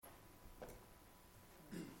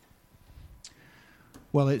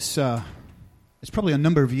Well, it's probably a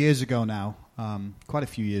number of years ago now, quite a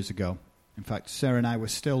few years ago. In fact, Sarah and I were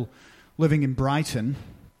still living in Brighton,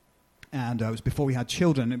 and it was before we had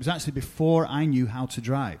children. It was actually before I knew how to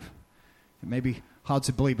drive. It may be hard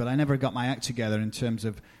to believe, but I never got my act together in terms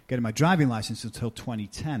of getting my driving license until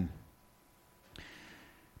 2010.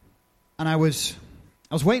 And I was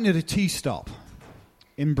waiting at a T-stop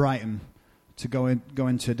in Brighton to go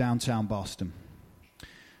into downtown Boston.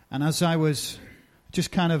 And as I was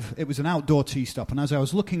it was an outdoor T-stop, and as I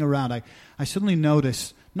was looking around, I suddenly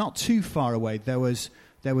noticed, not too far away, there was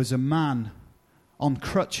a man on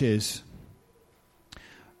crutches,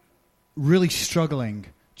 really struggling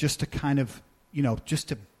just to kind of,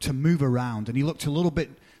 just to move around. And he looked a little bit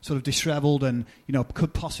sort of disheveled and,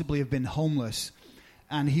 could possibly have been homeless.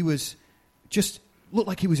 And he was looked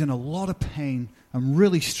like he was in a lot of pain and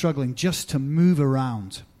really struggling just to move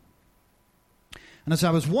around. And as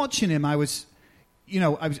I was watching him, I was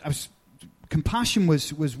compassion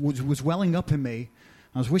was welling up in me.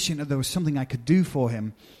 I was wishing that there was something I could do for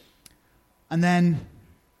him. And then,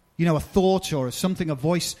 a thought or something, a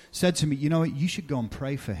voice said to me, you should go and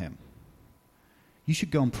pray for him. You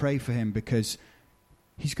should go and pray for him because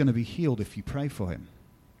he's going to be healed if you pray for him.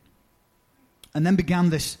 And then began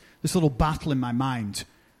this little battle in my mind.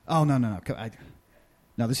 Oh, no.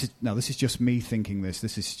 This is just me thinking this.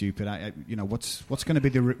 This is stupid. What's going to be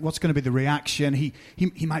the reaction? He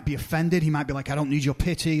might be offended. He might be like, I don't need your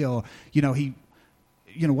pity, or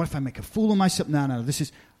what if I make a fool of myself? No. This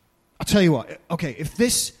is. I'll tell you what. Okay, if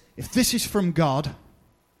this is from God,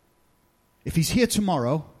 if he's here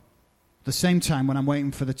tomorrow, the same time when I'm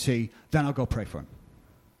waiting for the tea, then I'll go pray for him.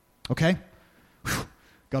 Okay? Whew,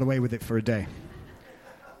 got away with it for a day.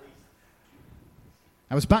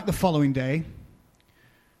 I was back the following day.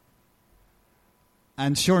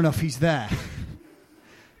 And sure enough, he's there.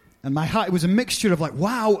 And my heart, it was a mixture of like,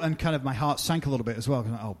 wow, and kind of my heart sank a little bit as well.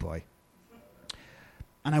 Like, oh, boy.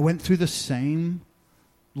 And I went through the same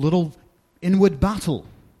little inward battle.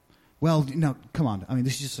 Well, come on. I mean,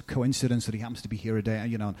 this is just a coincidence that he happens to be here a day.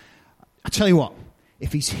 I tell you what,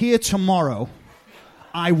 if he's here tomorrow,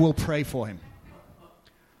 I will pray for him.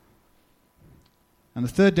 And the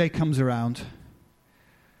third day comes around,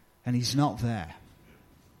 and he's not there.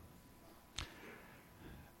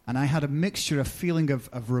 And I had a mixture of feeling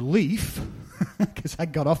of relief, because I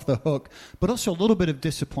got off the hook, but also a little bit of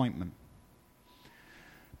disappointment.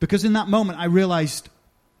 Because in that moment I realized,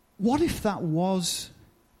 what if that was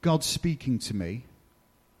God speaking to me?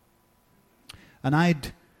 And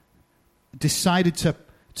I'd decided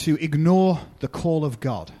to ignore the call of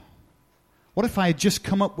God. What if I had just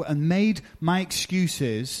come up and made my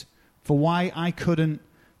excuses for why I couldn't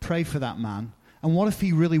pray for that man? And what if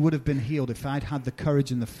he really would have been healed if I'd had the courage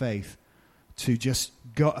and the faith to just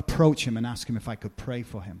go approach him and ask him if I could pray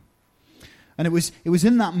for him? And it was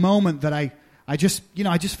in that moment that I just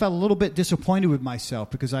felt a little bit disappointed with myself,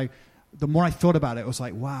 because the more I thought about it, I was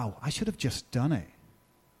like, wow, I should have just done it.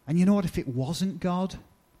 And you know what? If it wasn't God,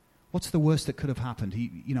 what's the worst that could have happened?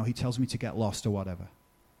 He tells me to get lost or whatever.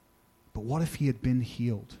 But what if he had been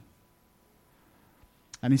healed?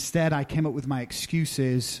 And instead, I came up with my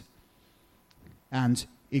excuses and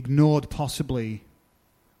ignored possibly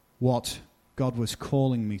what God was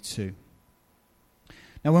calling me to.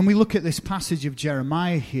 Now, when we look at this passage of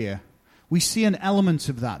Jeremiah here, we see an element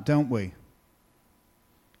of that, don't we?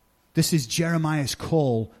 This is Jeremiah's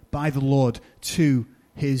call by the Lord to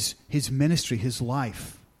his ministry, his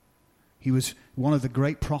life. He was one of the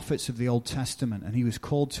great prophets of the Old Testament, and he was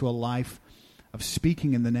called to a life of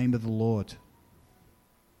speaking in the name of the Lord.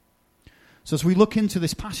 So as we look into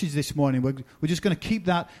this passage this morning, we're just going to keep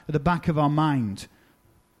that at the back of our mind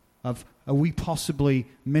of, are we possibly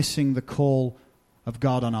missing the call of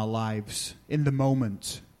God on our lives in the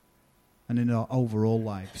moment and in our overall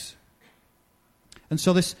lives? And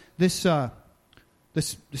so this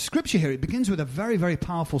scripture here, it begins with a very, very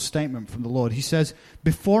powerful statement from the Lord. He says,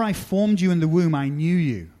 before I formed you in the womb, I knew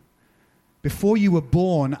you. Before you were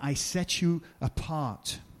born, I set you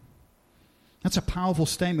apart. That's a powerful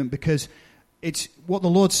statement, because it's what the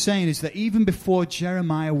Lord's saying is that even before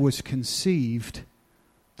Jeremiah was conceived,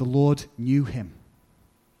 the Lord knew him.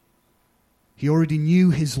 He already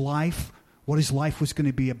knew his life, what his life was going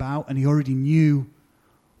to be about, and he already knew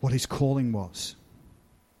what his calling was.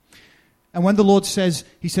 And when the Lord says,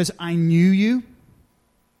 he says, I knew you,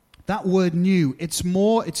 that word knew, it's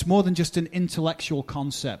more than just an intellectual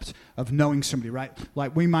concept of knowing somebody, right?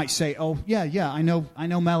 Like we might say, oh, yeah, I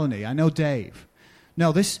know Melanie, I know Dave.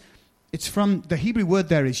 No, it's from, the Hebrew word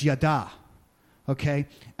there is yada, okay?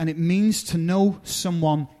 And it means to know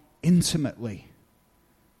someone intimately,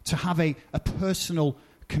 to have a personal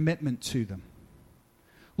commitment to them.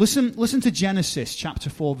 Listen to Genesis chapter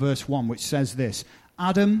 4, verse 1, which says this: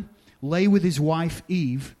 Adam lay with his wife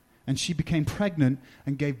Eve, and she became pregnant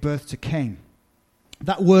and gave birth to Cain.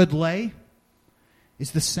 That word lay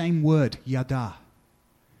is the same word, yada.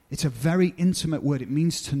 It's a very intimate word. It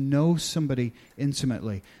means to know somebody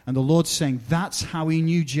intimately. And the Lord's saying that's how he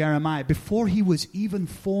knew Jeremiah before he was even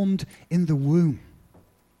formed in the womb.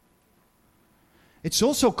 It's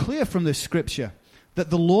also clear from this scripture that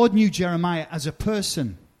the Lord knew Jeremiah as a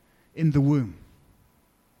person in the womb.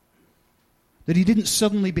 That he didn't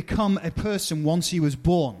suddenly become a person once he was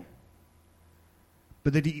born,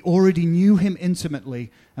 but that he already knew him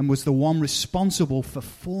intimately and was the one responsible for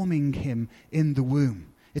forming him in the womb.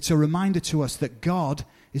 It's a reminder to us that God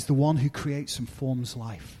is the one who creates and forms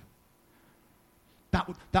life.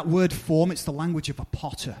 That word form, it's the language of a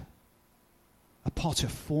potter. A potter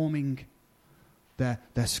forming their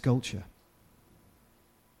sculpture.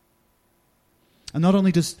 And not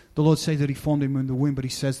only does the Lord say that he formed him in the womb, but he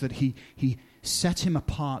says that he set him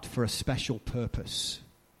apart for a special purpose.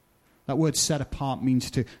 That word set apart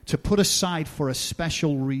means to put aside for a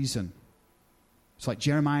special reason. It's like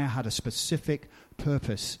Jeremiah had a specific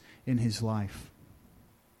purpose in his life.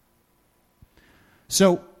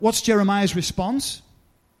 So, what's Jeremiah's response?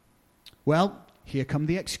 Well, here come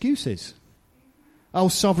the excuses. Oh,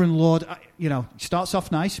 sovereign Lord, starts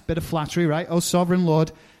off nice, bit of flattery, right? Oh, sovereign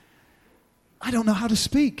Lord, I don't know how to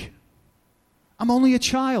speak. I'm only a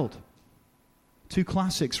child. Two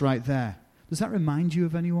classics right there. Does that remind you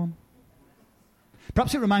of anyone?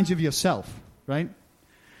 Perhaps it reminds you of yourself, right?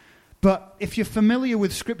 But if you're familiar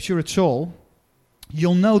with Scripture at all,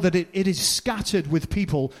 you'll know that it is scattered with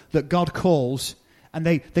people that God calls, and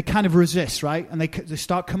they kind of resist, right? And they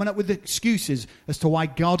start coming up with excuses as to why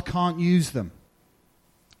God can't use them.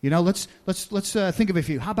 Let's think of a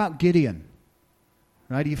few. How about Gideon?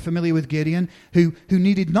 Right? Are you familiar with Gideon? Who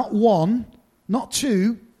needed not one, not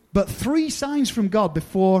two, but 3 signs from God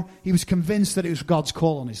before he was convinced that it was God's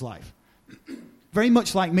call on his life. Very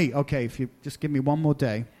much like me. Okay, if you just give me one more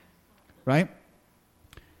day. Right?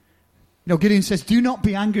 Gideon says, do not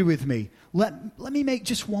be angry with me. Let me make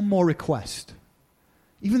just one more request.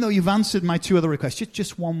 Even though you've answered my 2 other requests,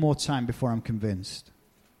 just one more time before I'm convinced.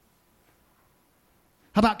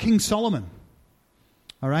 How about King Solomon?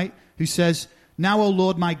 All right? Who says, now, O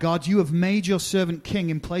Lord my God, you have made your servant king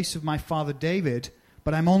in place of my father David,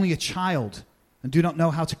 but I'm only a child and do not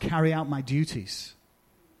know how to carry out my duties.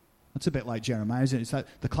 That's a bit like Jeremiah, isn't it? It's like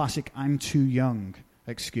the classic I'm too young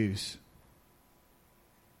excuse.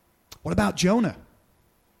 What about Jonah?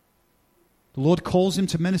 The Lord calls him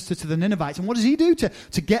to minister to the Ninevites. And what does he do to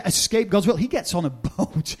escape God's will? He gets on a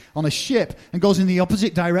boat, on a ship, and goes in the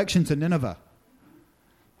opposite direction to Nineveh.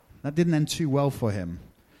 That didn't end too well for him.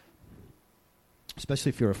 Especially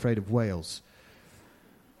if you're afraid of whales.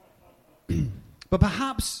 But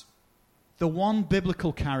perhaps the one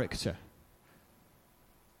biblical character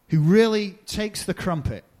who really takes the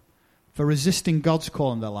crumpet for resisting God's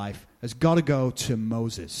call in their life has got to go to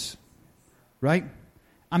Moses. Right?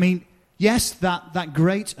 I mean, yes, that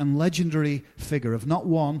great and legendary figure of not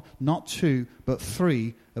 1, not 2, but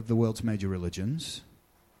 3 of the world's major religions.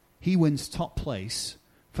 He wins top place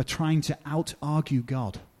for trying to out-argue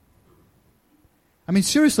God. I mean,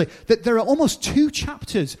 seriously, there are almost 2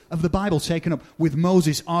 chapters of the Bible taken up with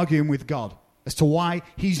Moses arguing with God as to why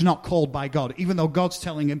he's not called by God, even though God's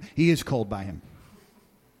telling him he is called by him.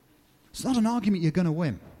 It's not an argument you're going to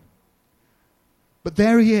win. But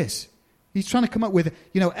there he is. He's trying to come up with,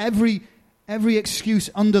 every excuse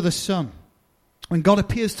under the sun. When God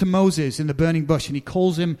appears to Moses in the burning bush and he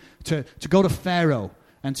calls him to go to Pharaoh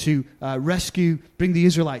and to bring the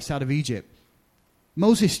Israelites out of Egypt,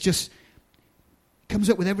 Moses just comes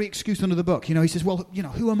up with every excuse under the book. He says, well,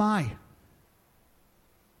 who am I?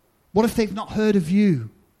 What if they've not heard of you?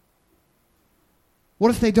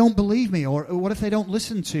 What if they don't believe me? Or what if they don't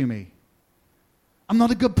listen to me? I'm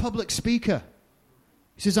not a good public speaker.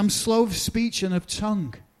 He says, I'm slow of speech and of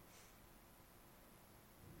tongue.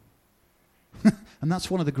 And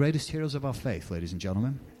that's one of the greatest heroes of our faith, ladies and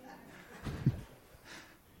gentlemen.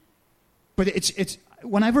 But it's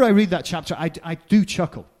whenever I read that chapter, I do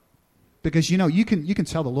chuckle. Because, you can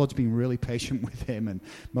tell the Lord's being really patient with him, and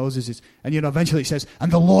Moses is, and, eventually it says,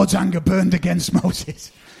 and the Lord's anger burned against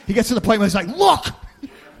Moses. He gets to the point where he's like, look!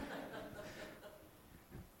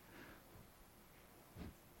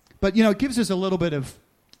 But, it gives us a little bit of,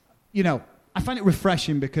 I find it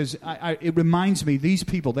refreshing because it reminds me, these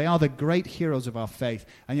people, they are the great heroes of our faith,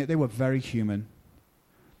 and yet they were very human.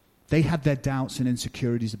 They had their doubts and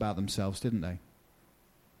insecurities about themselves, didn't they?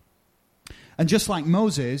 And just like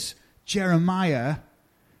Moses, Jeremiah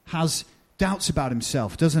has doubts about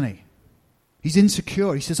himself, doesn't he? He's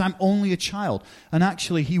insecure. He says, I'm only a child. And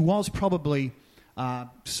actually, he was probably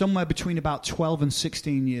somewhere between about 12 and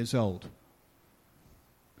 16 years old.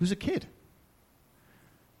 He was a kid.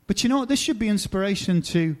 But you know what? This should be inspiration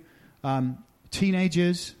to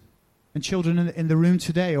teenagers and children in the room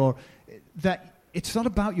today, or that it's not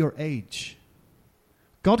about your age.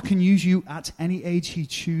 God can use you at any age he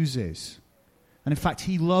chooses. And in fact,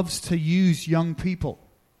 he loves to use young people.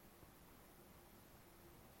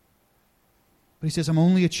 But he says, I'm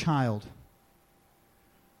only a child.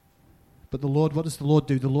 But the Lord, what does the Lord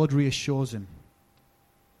do? The Lord reassures him.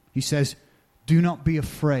 He says, do not be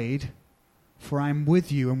afraid, for I am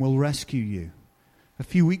with you and will rescue you. A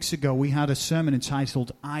few weeks ago, we had a sermon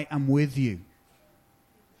entitled, I am with you.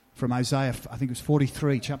 From Isaiah, I think it was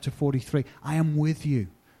 43, chapter 43. I am with you.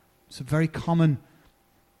 It's a very common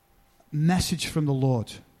message from the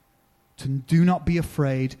Lord. To do not be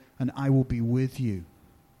afraid, and I will be with you.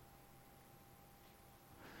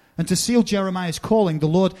 And to seal Jeremiah's calling, the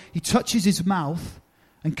Lord, he touches his mouth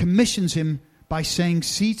and commissions him by saying,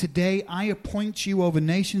 see, today I appoint you over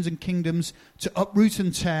nations and kingdoms to uproot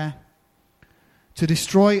and tear, to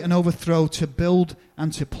destroy and overthrow, to build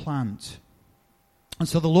and to plant. And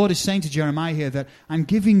so the Lord is saying to Jeremiah here that I'm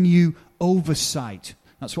giving you oversight.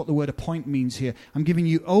 That's what the word appoint means here. I'm giving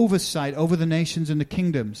you oversight over the nations and the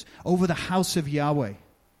kingdoms, over the house of Yahweh.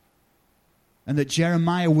 And that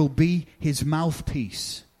Jeremiah will be his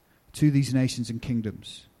mouthpiece to these nations and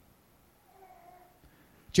kingdoms.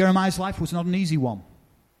 Jeremiah's life was not an easy one.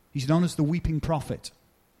 He's known as the weeping prophet.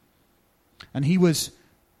 And he was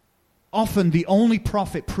often the only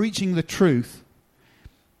prophet preaching the truth,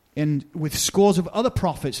 with scores of other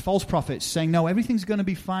prophets, false prophets, saying, no, everything's going to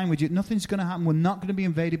be fine with you. Nothing's going to happen. We're not going to be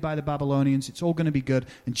invaded by the Babylonians. It's all going to be good.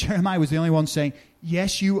 And Jeremiah was the only one saying,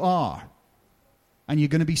 yes, you are. And you're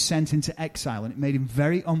going to be sent into exile. And it made him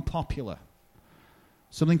very unpopular.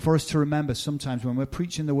 Something for us to remember sometimes when we're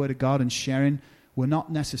preaching the word of God and sharing, we're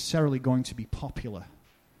not necessarily going to be popular.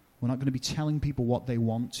 We're not going to be telling people what they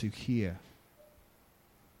want to hear.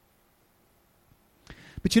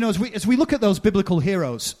 But you know, as we look at those biblical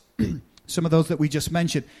heroes, some of those that we just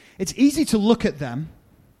mentioned, it's easy to look at them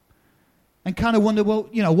and kind of wonder, well,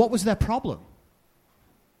 you know, what was their problem?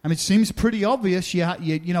 I mean, it seems pretty obvious.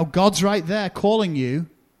 You know, God's right there calling you,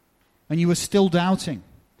 and you were still doubting.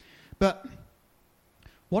 But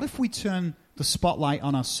what if we turn the spotlight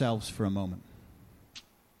on ourselves for a moment?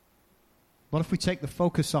 What if we take the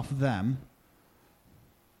focus off them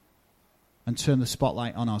and turn the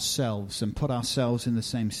spotlight on ourselves and put ourselves in the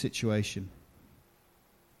same situation?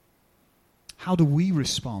 How do we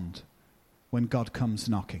respond when God comes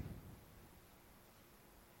knocking?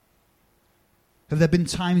 Have there been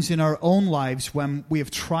times in our own lives when we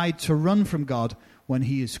have tried to run from God when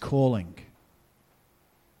he is calling?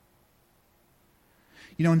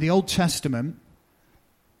 You know, in the Old Testament,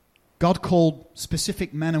 God called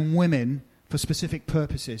specific men and women for specific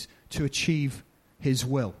purposes to achieve his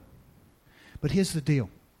will. But here's the deal.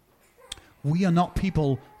 We are not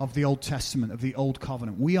people of the Old Testament, of the Old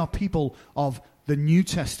Covenant. We are people of the New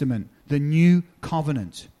Testament, the New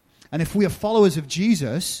Covenant. And if we are followers of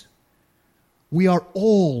Jesus, we are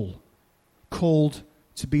all called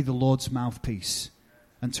to be the Lord's mouthpiece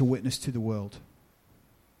and to witness to the world.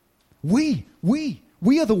 We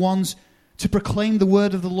are the ones to proclaim the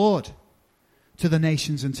word of the Lord to the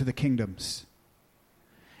nations and to the kingdoms.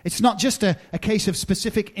 It's not just a case of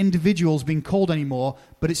specific individuals being called anymore,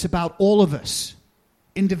 but it's about all of us,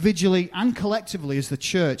 individually and collectively as the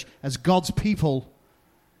church, as God's people,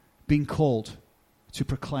 being called to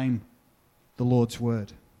proclaim the Lord's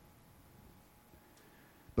word.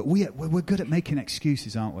 But we're good at making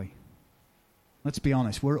excuses, aren't we? Let's be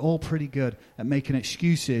honest. We're all pretty good at making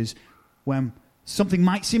excuses when something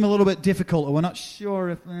might seem a little bit difficult, or we're not sure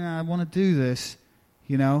if I want to do this,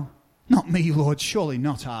 you know. Not me, Lord, surely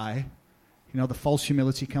not I. You know, the false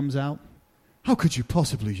humility comes out. How could you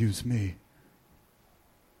possibly use me?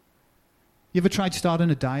 You ever tried starting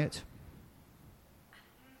a diet?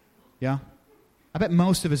 Yeah? I bet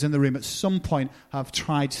most of us in the room at some point have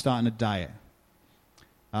tried starting a diet.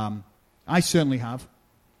 I certainly have.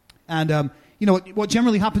 And, you know, what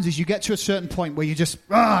generally happens is you get to a certain point where you just,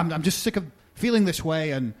 I'm just sick of feeling this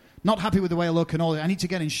way and not happy with the way I look and all that. I need to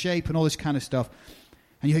get in shape and all this kind of stuff.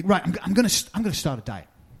 And you think, right, I'm going to start a diet.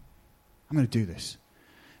 I'm going to do this.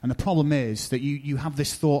 And the problem is that you have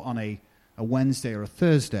this thought on a Wednesday or a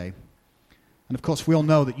Thursday. And, of course, we all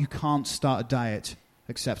know that you can't start a diet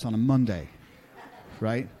except on a Monday,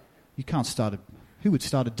 right? You can't who would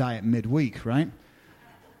start a diet midweek, right?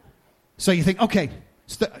 So you think, okay,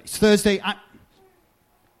 it's Thursday.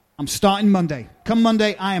 I'm starting Monday. Come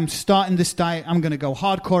Monday, I am starting this diet. I'm going to go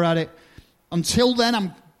hardcore at it. Until then,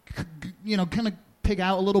 I'm, kind of pig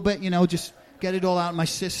out a little bit, just get it all out of my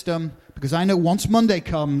system. Because I know once Monday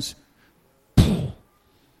comes, and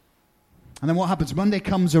then what happens? Monday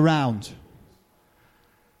comes around.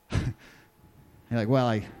 You're like, well,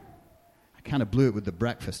 I kind of blew it with the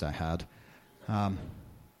breakfast I had.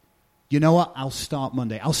 You know what? I'll start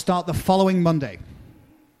Monday. I'll start the following Monday.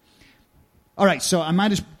 All right, so I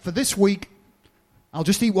might for this week, I'll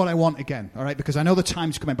just eat what I want again, all right, because I know the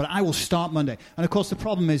time's coming, but I will start Monday. And, of course, the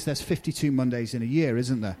problem is there's 52 Mondays in a year,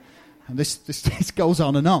 isn't there? And this goes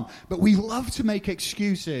on and on. But we love to make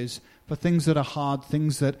excuses for things that are hard,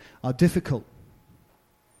 things that are difficult.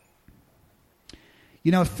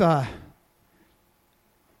 If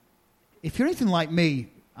you're anything like me,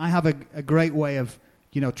 I have a great way of,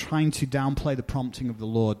 trying to downplay the prompting of the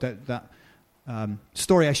Lord. That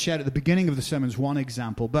story I shared at the beginning of the sermon is one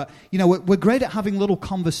example. But, we're great at having little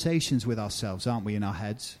conversations with ourselves, aren't we, in our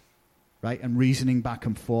heads, right? And reasoning back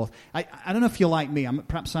and forth. I don't know if you're like me.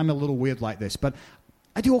 Perhaps I'm a little weird like this. But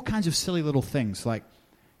I do all kinds of silly little things like,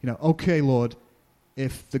 okay, Lord,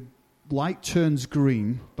 if the light turns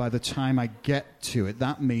green by the time I get to it,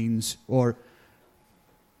 that means, or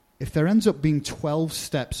if there ends up being 12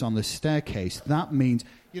 steps on the staircase, that means,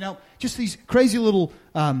 just these crazy little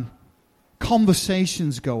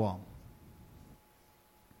conversations go on.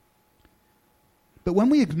 But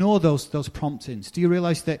when we ignore those promptings, do you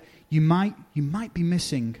realize that you might be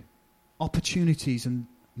missing opportunities and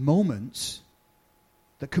moments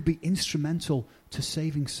that could be instrumental to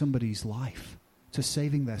saving somebody's life, to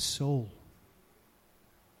saving their soul?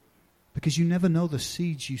 Because you never know the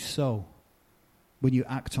seeds you sow when you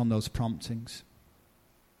act on those promptings.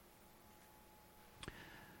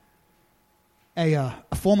 A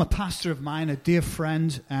former pastor of mine, a dear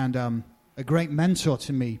friend and a great mentor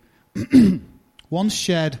to me, once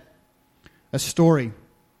shared a story,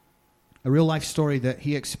 a real life story that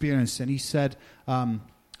he experienced. And he said a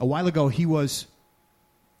while ago I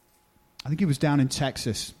think he was down in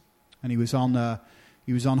Texas, and he was on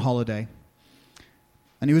holiday,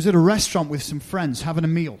 and he was at a restaurant with some friends having a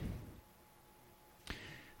meal.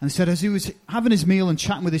 And he said as he was having his meal and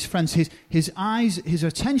chatting with his friends, his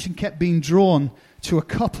attention kept being drawn to a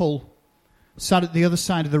couple sat at the other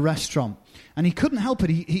side of the restaurant. And he couldn't help it.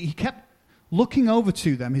 He kept looking over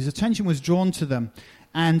to them. His attention was drawn to them.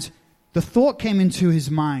 And the thought came into his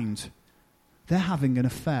mind, they're having an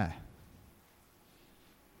affair.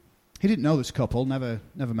 He didn't know this couple, never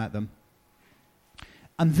met them.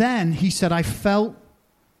 And then he said, I felt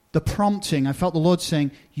the prompting, I felt the Lord saying,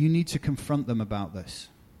 you need to confront them about this.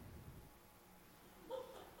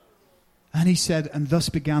 And he said, and thus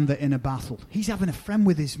began the inner battle. He's having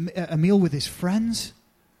a meal with his friends.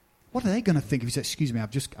 What are they going to think if he says, excuse me,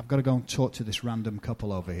 I've got to go and talk to this random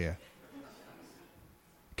couple over here?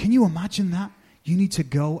 Can you imagine that? You need to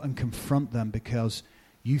go and confront them because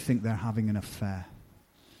you think they're having an affair.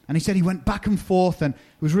 And he said he went back and forth, and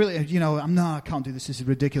it was really, I can't do this, this is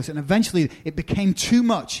ridiculous. And eventually it became too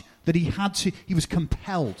much that he was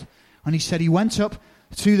compelled. And he said he went up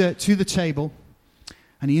to the table,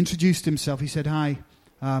 and he introduced himself. He said, hi,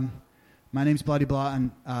 my name's blah, blah,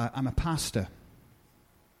 and I'm a pastor.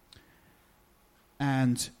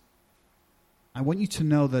 And I want you to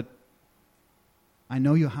know that I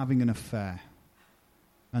know you're having an affair,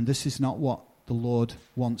 and this is not what the Lord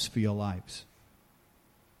wants for your lives.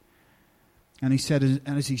 And he said, and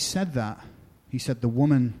as he said that, he said the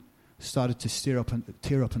woman started to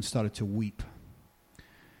tear up and started to weep.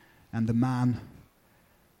 And the man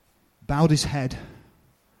bowed his head,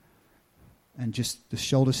 and just the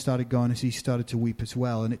shoulders started going as he started to weep as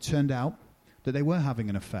well. And it turned out that they were having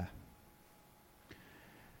an affair.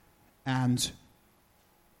 And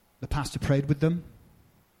the pastor prayed with them,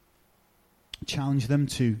 challenged them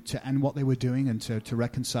to end what they were doing and to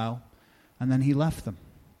reconcile. And then he left them,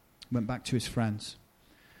 went back to his friends.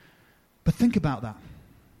 But think about that.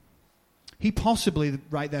 He possibly,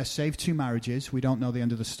 right there, saved 2 marriages. We don't know the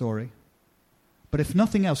end of the story. But if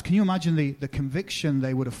nothing else, can you imagine the conviction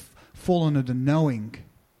they would have fallen under, knowing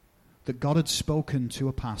that God had spoken to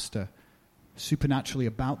a pastor supernaturally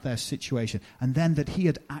about their situation, and then that he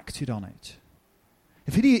had acted on it?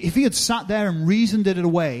 If he had sat there and reasoned it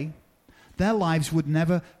away, their lives would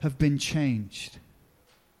never have been changed.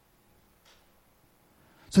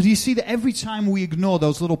 So do you see that every time we ignore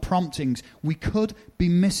those little promptings, we could be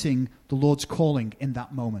missing the Lord's calling in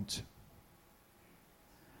that moment?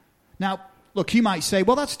 Now, look, you might say,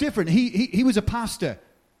 well, that's different. He was a pastor.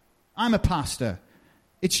 I'm a pastor.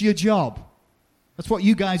 It's your job. That's what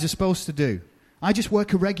you guys are supposed to do. I just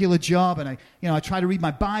work a regular job and I try to read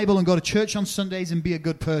my Bible and go to church on Sundays and be a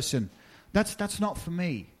good person. That's not for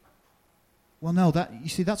me. Well, no,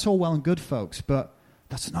 that's all well and good, folks, but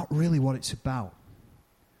that's not really what it's about.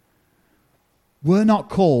 We're not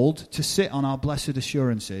called to sit on our blessed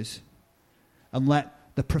assurances and let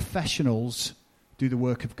the professionals do the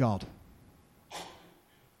work of God.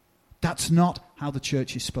 That's not how the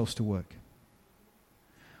church is supposed to work.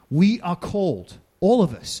 We are called, all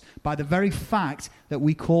of us, by the very fact that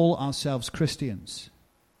we call ourselves Christians.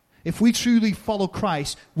 If we truly follow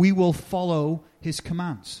Christ, we will follow his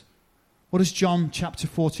commands. What does John chapter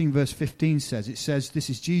 14 verse 15 says? It says,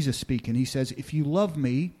 this is Jesus speaking. He says, if you love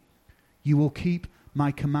me, you will keep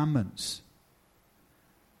my commandments.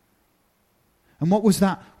 And what was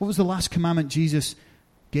that? What was the last commandment Jesus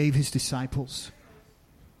gave his disciples?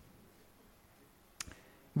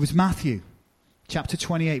 It was Matthew chapter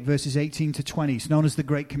 28 verses 18 to 20. It's known as the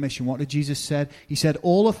Great Commission. What did Jesus say? He said,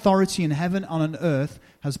 all authority in heaven and on earth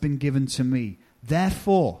has been given to me.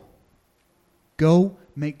 Therefore, go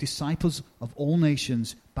make disciples of all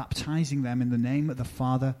nations, baptizing them in the name of the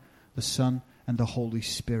Father, the Son, and the Holy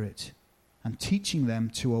Spirit, and teaching them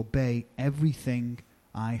to obey everything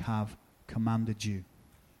I have commanded you.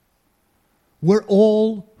 We're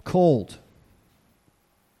all called.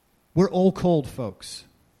 We're all called, folks.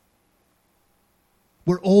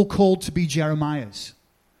 We're all called to be Jeremiahs,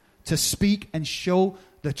 to speak and show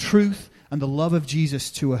the truth and the love of Jesus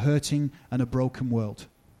to a hurting and a broken world.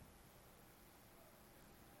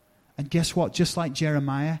 And guess what? Just like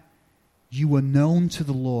Jeremiah, you were known to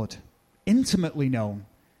the Lord, intimately known,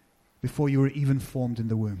 before you were even formed in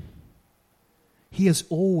the womb. He has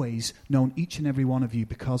always known each and every one of you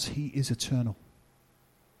because he is eternal.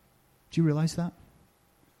 Do you realize that?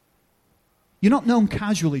 You're not known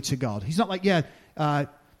casually to God. He's not like,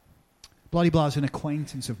 bloody blah is an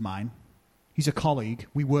acquaintance of mine. He's a colleague.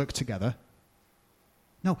 We work together.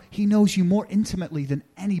 No, he knows you more intimately than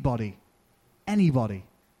anybody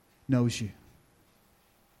knows you.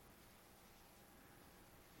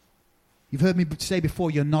 You've heard me say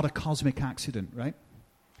before, you're not a cosmic accident, right?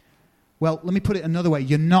 Well, let me put it another way.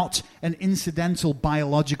 You're not an incidental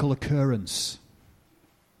biological occurrence.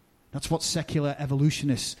 That's what secular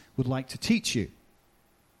evolutionists would like to teach you.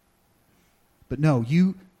 But no,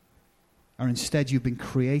 you are instead, you've been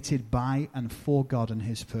created by and for God and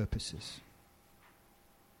his purposes.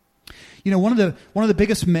 You know, one of the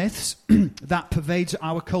biggest myths that pervades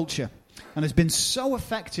our culture and has been so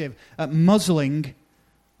effective at muzzling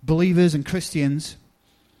believers and Christians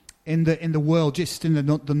in the world, just in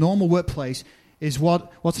the normal workplace, is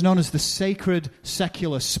what's known as the sacred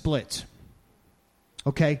secular split.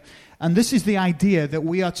 Okay? And this is the idea that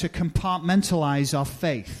we are to compartmentalize our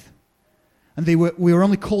faith. And we were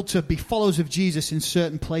only called to be followers of Jesus in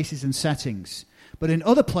certain places and settings. But in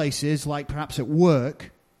other places, like perhaps at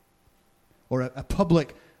work or a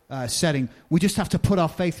public setting, we just have to put our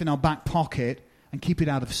faith in our back pocket and keep it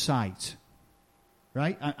out of sight.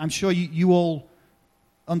 Right? I'm sure you all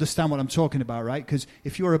understand what I'm talking about, right? Because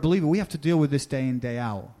if you're a believer, we have to deal with this day in, day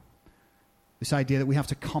out. This idea that we have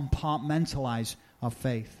to compartmentalize our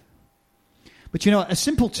faith. But you know, a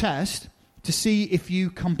simple test to see if you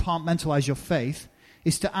compartmentalize your faith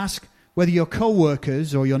is to ask whether your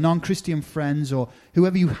co-workers or your non-Christian friends or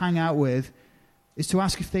whoever you hang out with, is to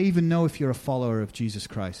ask if they even know if you're a follower of Jesus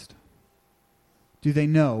Christ. Do they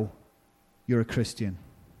know you're a Christian?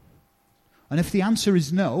 And if the answer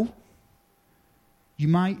is no, you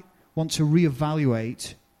might want to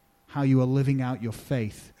reevaluate how you are living out your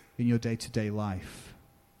faith in your day-to-day life.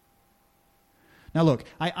 Now look,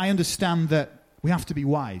 I understand that we have to be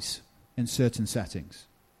wise in certain settings.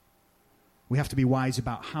 We have to be wise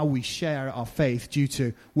about how we share our faith due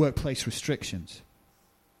to workplace restrictions.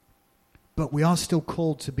 But we are still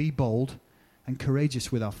called to be bold and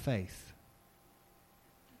courageous with our faith.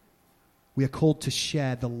 We are called to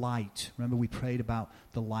share the light. Remember we prayed about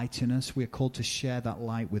the light in us? We are called to share that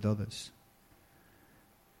light with others.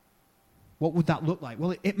 What would that look like?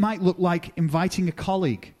 Well, it might look like inviting a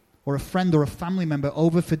colleague or a friend or a family member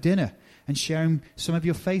over for dinner and sharing some of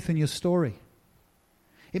your faith and your story.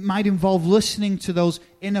 It might involve listening to those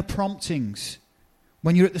inner promptings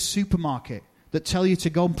when you're at the supermarket that tell you to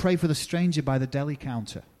go and pray for the stranger by the deli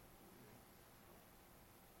counter.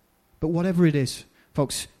 But whatever it is,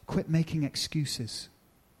 folks, quit making excuses.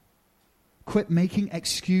 Quit making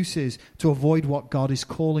excuses to avoid what God is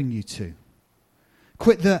calling you to.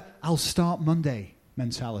 Quit the I'll start Monday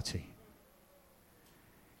mentality.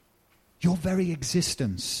 Your very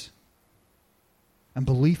existence and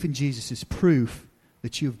belief in Jesus is proof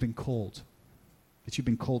that you have been called. That you've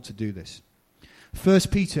been called to do this. 1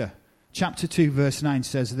 Peter chapter 2 verse 9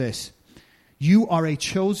 says this, "You are a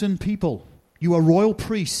chosen people. You are royal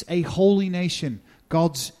priests, a holy nation,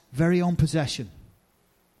 God's very own possession."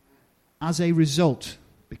 As a result,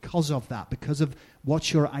 because of that, because of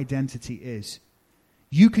what your identity is,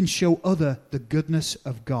 you can show others the goodness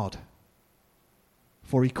of God.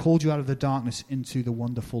 For he called you out of the darkness into the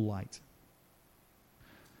wonderful light.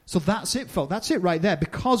 So that's it, folks. That's it right there.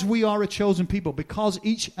 Because we are a chosen people, because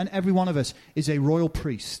each and every one of us is a royal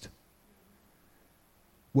priest,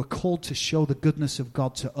 we're called to show the goodness of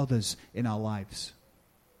God to others in our lives.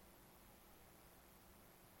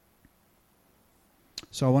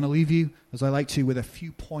 So I want to leave you, as I like to, with a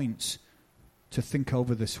few points to think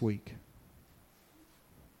over this week.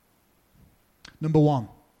 Number one,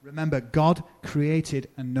 remember, God created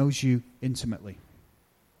and knows you intimately.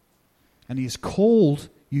 And he has called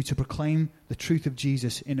you to proclaim the truth of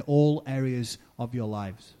Jesus in all areas of your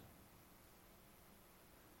lives.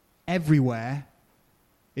 Everywhere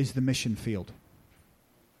is the mission field.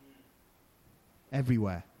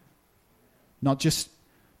 Everywhere. Not just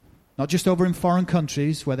over in foreign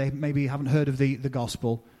countries where they maybe haven't heard of the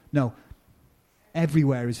gospel. No,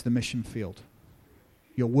 everywhere is the mission field.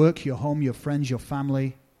 Your work, your home, your friends, your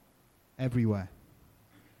family, everywhere.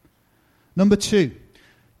 Number two,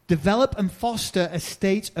 develop and foster a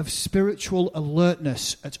state of spiritual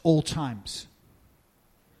alertness at all times.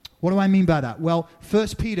 What do I mean by that? Well,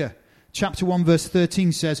 1 Peter chapter 1 verse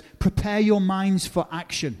 13 says, "Prepare your minds for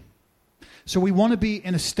action." So we want to be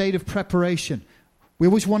in a state of preparation. We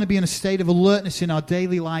always want to be in a state of alertness in our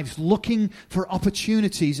daily lives, looking for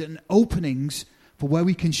opportunities and openings for where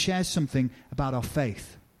we can share something about our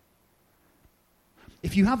faith.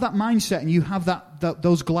 If you have that mindset and you have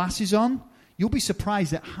those glasses on, you'll be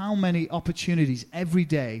surprised at how many opportunities every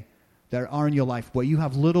day there are in your life where you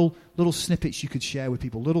have little snippets you could share with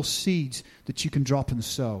people, little seeds that you can drop and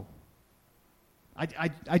sow.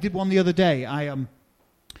 I did one the other day. I'm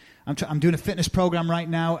doing a fitness program right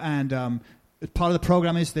now, and part of the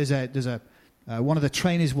program is there's a one of the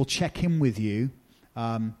trainers will check in with you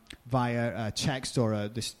via text or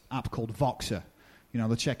this app called Voxer. You know,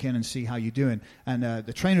 they'll check in and see how you're doing. And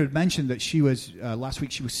the trainer had mentioned that she was last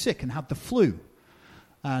week she was sick and had the flu.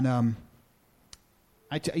 And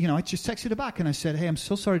I just texted her back and I said, "Hey, I'm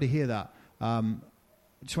so sorry to hear that. I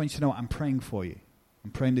just want you to know I'm praying for you.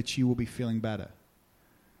 I'm praying that you will be feeling better."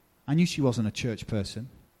 I knew she wasn't a church person,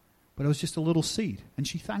 but it was just a little seed, and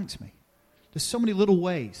she thanked me. There's so many little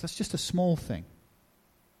ways. That's just a small thing.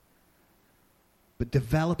 But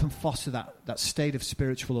develop and foster that state of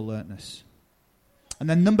spiritual alertness. And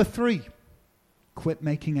then number 3, quit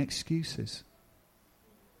making excuses.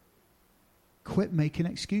 Quit making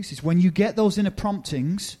excuses. When you get those inner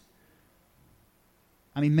promptings,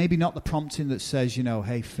 I mean, maybe not the prompting that says,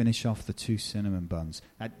 hey, finish off the 2 cinnamon buns.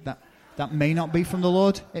 That may not be from the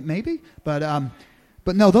Lord. It may be.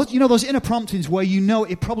 But no, those inner promptings where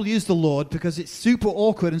it probably is the Lord because it's super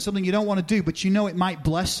awkward and something you don't want to do, but it might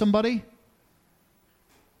bless somebody.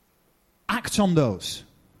 Act on those.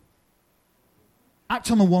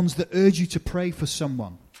 Act on the ones that urge you to pray for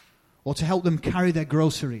someone or to help them carry their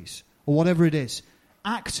groceries or whatever it is.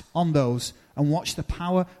 Act on those and watch the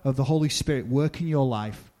power of the Holy Spirit work in your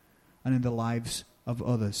life and in the lives of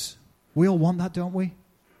others. We all want that, don't we?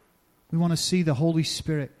 We want to see the Holy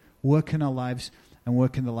Spirit work in our lives and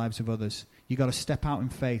work in the lives of others. You've got to step out in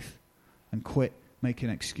faith and quit making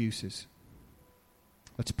excuses.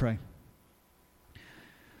 Let's pray.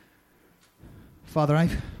 Father,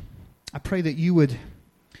 I pray that you would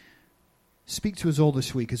speak to us all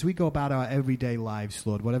this week as we go about our everyday lives,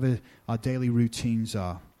 Lord, whatever our daily routines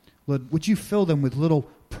are. Lord, would you fill them with little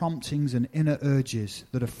promptings and inner urges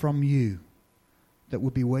that are from you, that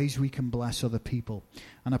would be ways we can bless other people.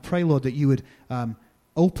 And I pray, Lord, that you would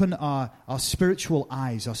open our spiritual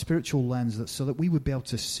eyes, our spiritual lens, so that we would be able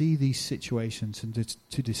to see these situations and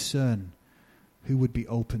to discern who would be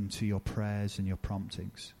open to your prayers and your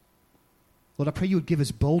promptings. Lord, I pray you would give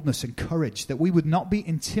us boldness and courage, that we would not be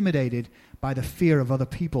intimidated by the fear of other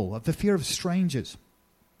people, of the fear of strangers,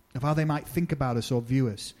 of how they might think about us or view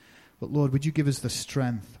us. But Lord, would you give us the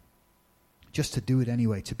strength just to do it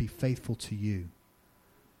anyway, to be faithful to you.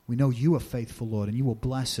 We know you are faithful, Lord, and you will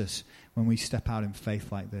bless us when we step out in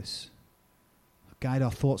faith like this. Guide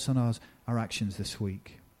our thoughts and our actions this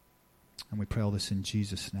week. And we pray all this in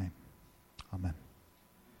Jesus' name. Amen.